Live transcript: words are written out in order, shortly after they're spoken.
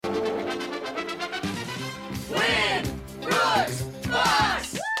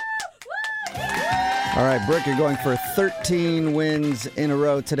All right, Brooke, you're going for 13 wins in a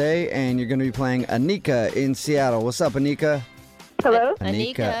row today, and you're going to be playing Anika in Seattle. What's up, Anika? Hello?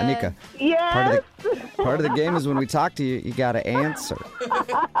 Anika. Yes. Part of the game is when we talk to you, you got to answer.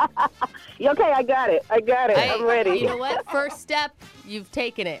 Okay, I got it. I'm ready. You know what? First step, you've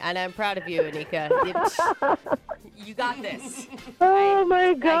taken it, and I'm proud of you, Anika. You got this. Oh,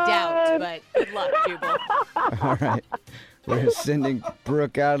 my God. I doubt, but good luck, Jubal. All right. We're sending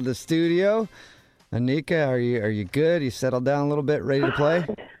Brooke out of the studio. Anika, are you good? You settled down a little bit, ready to play?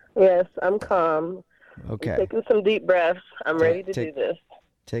 Yes, I'm calm. Okay. I'm taking some deep breaths. I'm ready to do this.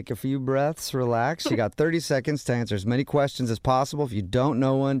 Take a few breaths, relax. You got 30 seconds to answer as many questions as possible. If you don't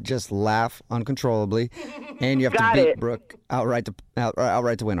know one, just laugh uncontrollably. And you have to beat Brooke outright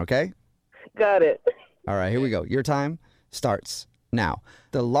to win, okay? Got it. All right, here we go. Your time starts now.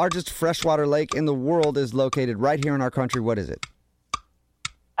 The largest freshwater lake in the world is located right here in our country. What is it?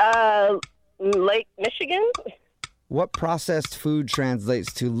 Lake Michigan? What processed food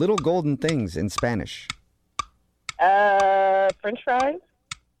translates to little golden things in Spanish? French fries?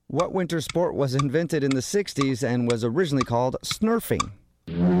 What winter sport was invented in the 60s and was originally called snurfing?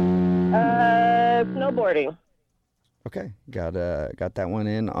 Snowboarding. Okay, got that one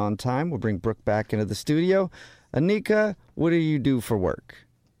in on time. We'll bring Brooke back into the studio. Anika, what do you do for work?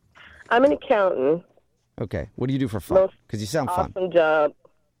 I'm an accountant. Okay, what do you do for fun? Because you sound fun. Awesome job.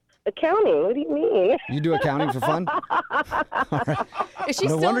 Accounting? What do you mean? You do accounting for fun? All right. Is she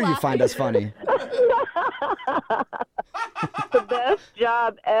No still wonder you find us funny. The best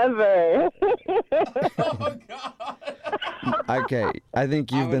job ever. Oh, God. Okay, I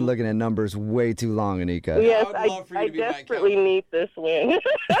think you've been looking at numbers way too long, Anika. Yes, I would love for you I to be my desperately accountant. need this win.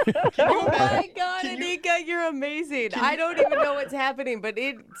 Oh my God, Anika, you're amazing. I don't even know what's happening, but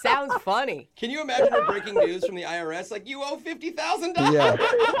it sounds funny. Can you imagine the breaking news from the IRS? Like, you owe $50,000. Yeah.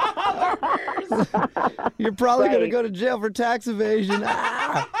 You're probably going to Right. go to jail for tax evasion.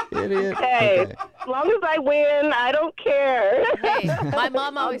 Ah, idiot. Hey, Okay. as long as I win, I don't care. Hey, my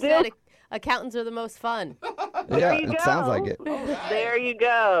mom always do- said accountants are the most fun. Yeah, you it sounds go. like it. There you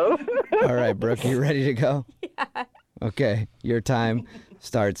go. All right, Brooke, you ready to go? Yeah. Okay, your time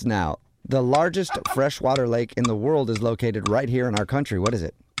starts now. The largest freshwater lake in the world is located right here in our country. What is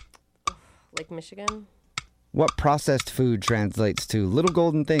it? Lake Michigan? What processed food translates to little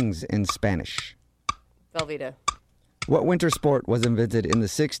golden things in Spanish? Velveeta. What winter sport was invented in the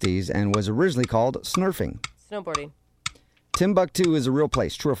 60s and was originally called snurfing? Snowboarding. Timbuktu is a real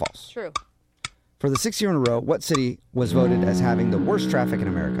place, true or false? True. For the 6th year in a row, what city was voted as having the worst traffic in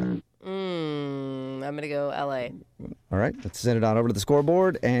America? I'm going to go L.A. All right, let's send it on over to the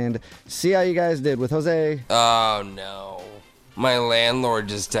scoreboard and see how you guys did with Jose. Oh, no. My landlord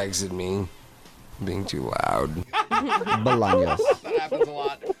just texted me. Being too loud. Bolaños. That happens a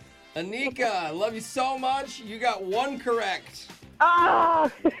lot. Anika, I love you so much. You got one correct.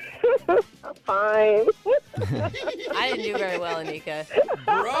 Ah, fine. I didn't do very well, Anika.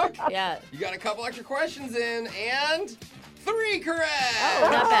 Brooke, Yeah. you got a couple extra questions in, and 3 correct. Oh,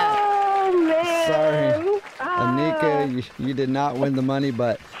 not bad. Oh, man. Sorry. Ah. Anika, you did not win the money,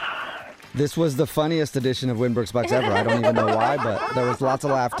 but this was the funniest edition of Winbrooks Bucks ever. I don't even know why, but there was lots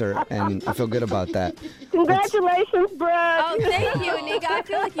of laughter, and I feel good about that. Congratulations, Brooke. Oh, thank you, Anika. I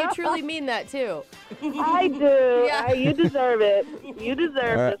feel like you truly mean that, too. I do. Yeah. You deserve it. You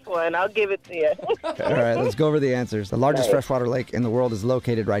deserve All right. this one. I'll give it to you. All right, let's go over the answers. The largest freshwater lake in the world is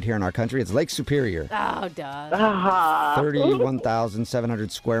located right here in our country. It's Lake Superior, Oh, duh. Ah.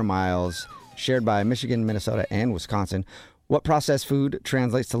 31,700 square miles, shared by Michigan, Minnesota, and Wisconsin. What processed food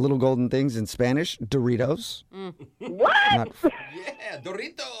translates to little golden things in Spanish? Doritos. What? Not, Yeah,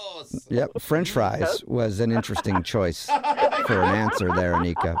 Doritos. yep, French fries was an interesting choice for an answer there,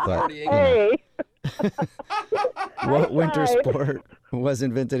 Anika. But you know. Hey. What winter sport was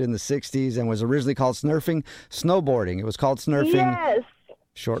invented in the 60s and was originally called snurfing? Snowboarding. It was called snurfing, Yes.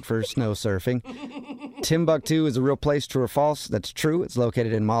 short for snow surfing. Timbuktu is a real place, true or false? That's true. It's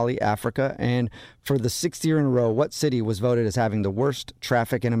located in Mali, Africa. And for the 6th year in a row, what city was voted as having the worst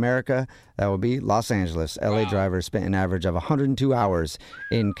traffic in America? That would be Los Angeles. LA drivers spent an average of 102 hours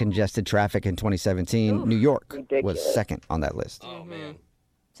in congested traffic in 2017. New York was Ridiculous. second on that list. Oh, man.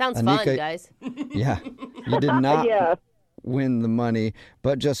 Sounds Anika- fun, guys. Yeah. You did not Yeah. win the money,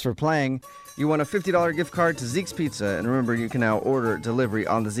 but just for playing, you won a $50 gift card to Zeke's Pizza. And remember, you can now order delivery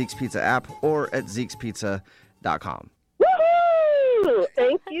on the Zeke's Pizza app or at Zeke'sPizza.com. Woohoo!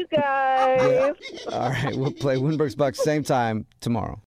 Thank you, guys. All right, we'll play Winbrooks Bucks same time tomorrow.